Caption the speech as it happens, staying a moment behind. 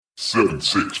Seven,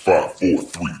 six, five, four,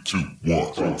 three, two, one.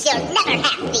 You'll never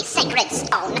have the sacred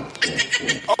stone.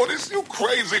 Oh, this you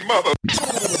crazy mother.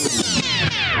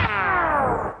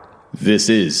 This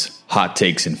is Hot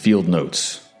Takes and Field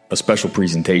Notes, a special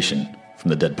presentation from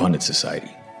the Dead Pundit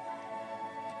Society.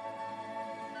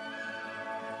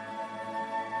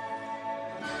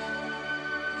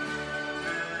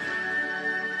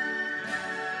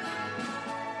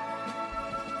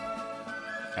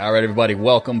 All right, everybody,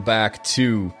 welcome back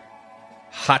to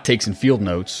Hot Takes and Field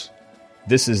Notes.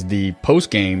 This is the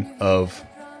post-game of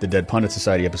the Dead Pundit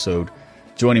Society episode.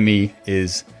 Joining me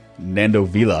is Nando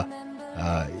Vila.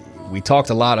 We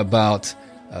talked a lot about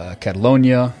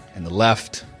Catalonia and the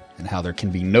left and how there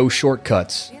can be no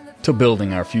shortcuts to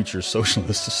building our future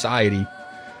socialist society.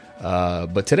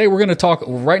 But today we're going to talk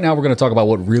about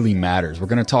what really matters. We're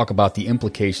going to talk about the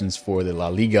implications for the La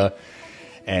Liga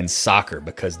and soccer,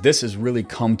 because this has really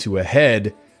come to a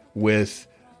head with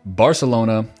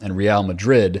Barcelona and Real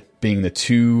Madrid being the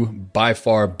two by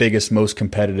far biggest, most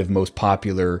competitive, most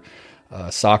popular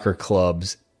soccer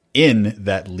clubs in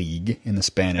that league, in the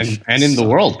Spanish and in the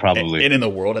world, probably. And in the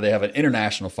world. They have an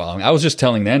international following. I was just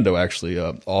telling Nando, actually,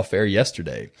 off air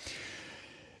yesterday,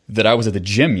 that I was at the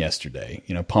gym yesterday,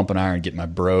 pumping iron, getting my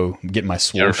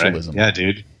swotialism. Yeah,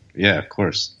 dude. Yeah, of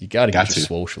course. You got to get your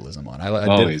swotialism on. I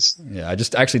Always. I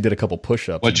just actually did a couple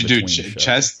push-ups. What'd you do?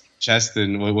 Chest,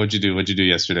 and what'd you do? What'd you do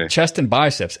yesterday? Chest and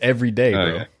biceps every day,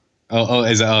 bro.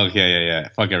 Yeah. Yeah.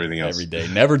 Fuck everything else. Every day.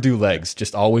 Never do legs.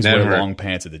 Just always wear long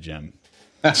pants at the gym.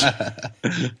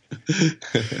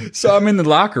 So I'm in the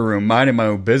locker room minding my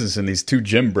own business, and these two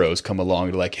gym bros come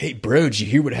along. They're like, "Hey, bro, did you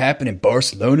hear what happened in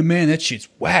Barcelona, man? That shit's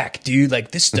whack, dude.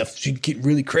 Like, this stuff should get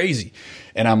really crazy."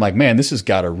 And I'm like, man, this has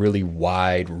got a really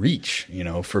wide reach,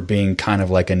 for being kind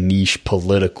of like a niche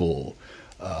political,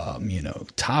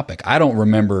 topic. I don't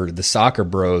remember the soccer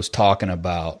bros talking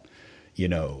about,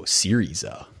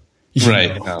 Syriza,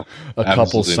 a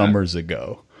couple summers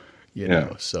ago.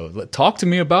 So talk to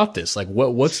me about this. Like,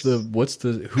 what's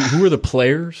the who are the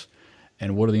players,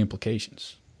 and what are the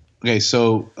implications? Okay,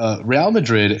 so Real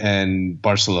Madrid and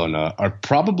Barcelona are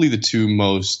probably the two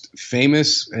most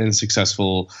famous and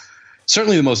successful,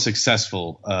 certainly the most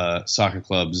successful soccer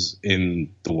clubs in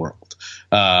the world.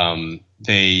 Real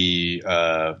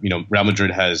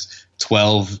Madrid has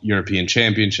 12 European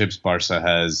championships. Barca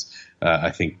has, I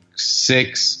think,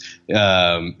 6.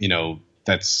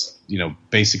 That's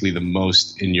basically the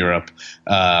most in Europe.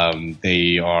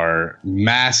 They are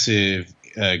massive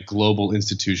global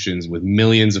institutions with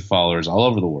millions of followers all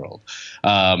over the world.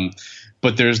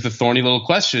 But there's the thorny little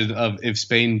question of, if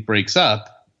Spain breaks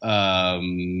up,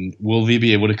 will they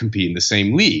be able to compete in the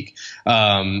same league?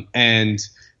 And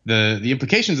the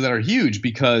implications of that are huge,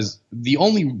 because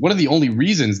one of the only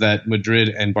reasons that Madrid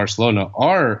and Barcelona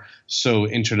are so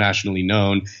internationally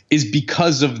known is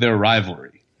because of their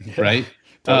rivalry, right?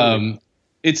 Totally.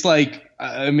 It's like,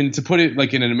 to put it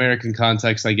like in an American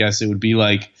context, I guess it would be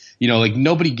like, like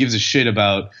nobody gives a shit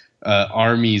about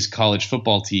Army's college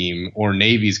football team or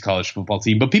Navy's college football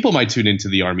team, but people might tune into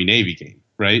the Army-Navy game,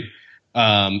 right?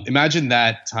 Imagine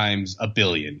that times a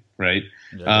billion, right?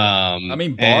 Yeah.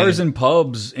 Bars and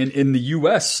pubs in the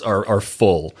U.S. are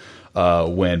full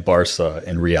when Barca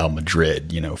and Real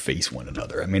Madrid, face one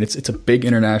another. It's a big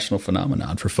international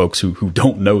phenomenon for folks who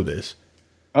don't know this.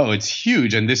 Oh, it's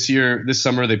huge. And this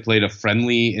summer, they played a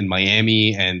friendly in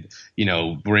Miami, and,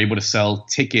 were able to sell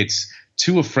tickets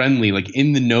to a friendly, like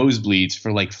in the nosebleeds,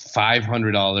 for like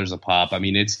 $500 a pop.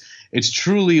 It's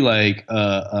truly like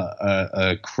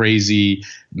a crazy,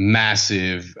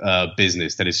 massive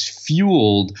business that is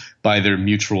fueled by their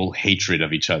mutual hatred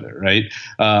of each other, right?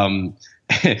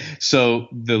 So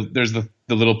there's the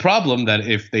little problem that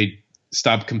if they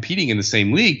stop competing in the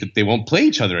same league, that they won't play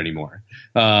each other anymore.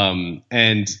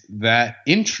 And that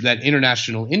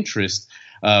international interest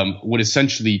would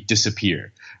essentially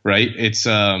disappear, right? It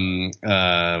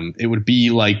would be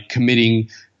like committing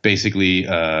basically,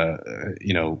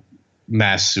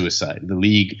 mass suicide. The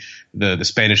league, the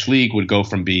Spanish league, would go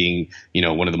from being,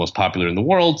 one of the most popular in the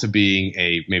world to being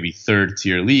a maybe third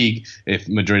tier league if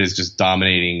Madrid is just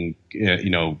dominating,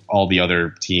 all the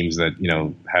other teams that,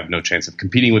 have no chance of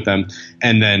competing with them.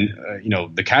 And then,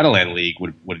 the Catalan league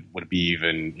would be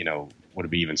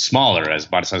even smaller, as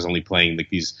Barca is only playing like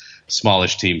these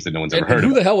smallish teams that no one's ever heard of.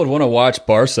 Who the hell would want to watch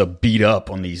Barca beat up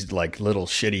on these like little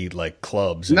shitty like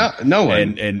clubs? No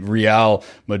one. And Real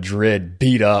Madrid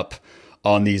beat up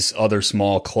on these other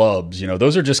small clubs.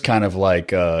 Those are just kind of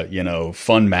like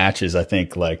fun matches, I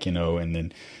think, and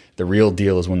then The real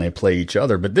deal is when they play each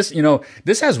other. But this,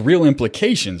 this has real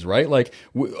implications, right? Like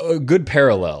a good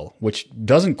parallel, which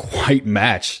doesn't quite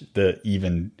match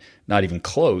not even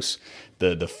close,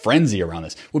 the frenzy around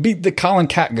this would be the Colin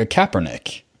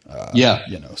Kaepernick,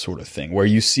 sort of thing, where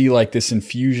you see like this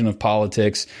infusion of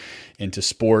politics into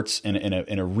sports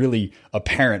in a really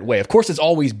apparent way. Of course, it's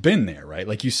always been there, right?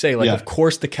 Like you say, of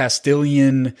course, the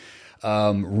Castilian,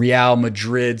 Real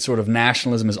Madrid sort of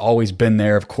nationalism has always been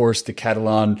there. Of course, the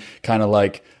Catalan kind of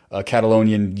like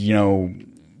Catalonian,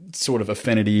 sort of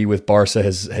affinity with Barca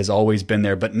has always been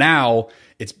there. But now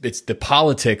it's the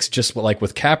politics, just like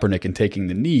with Kaepernick and taking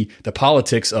the knee, the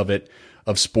politics of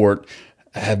sport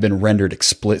have been rendered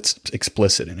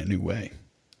explicit in a new way.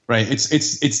 Right.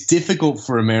 It's difficult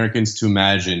for Americans to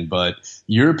imagine, but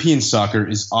European soccer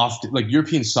is often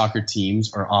European soccer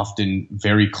teams are often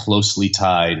very closely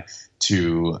tied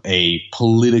to a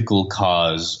political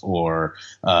cause or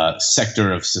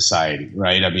sector of society.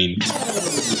 Right. I mean,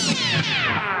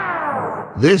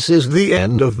 this is the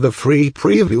end of the free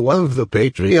preview of the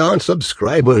Patreon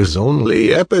subscribers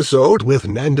only episode with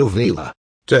Nando Vila.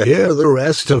 To hear the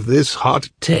rest of this hot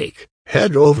take,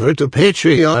 head over to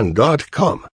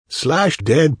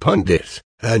patreon.com/deadpundit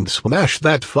and smash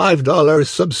that $5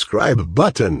 subscribe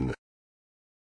button.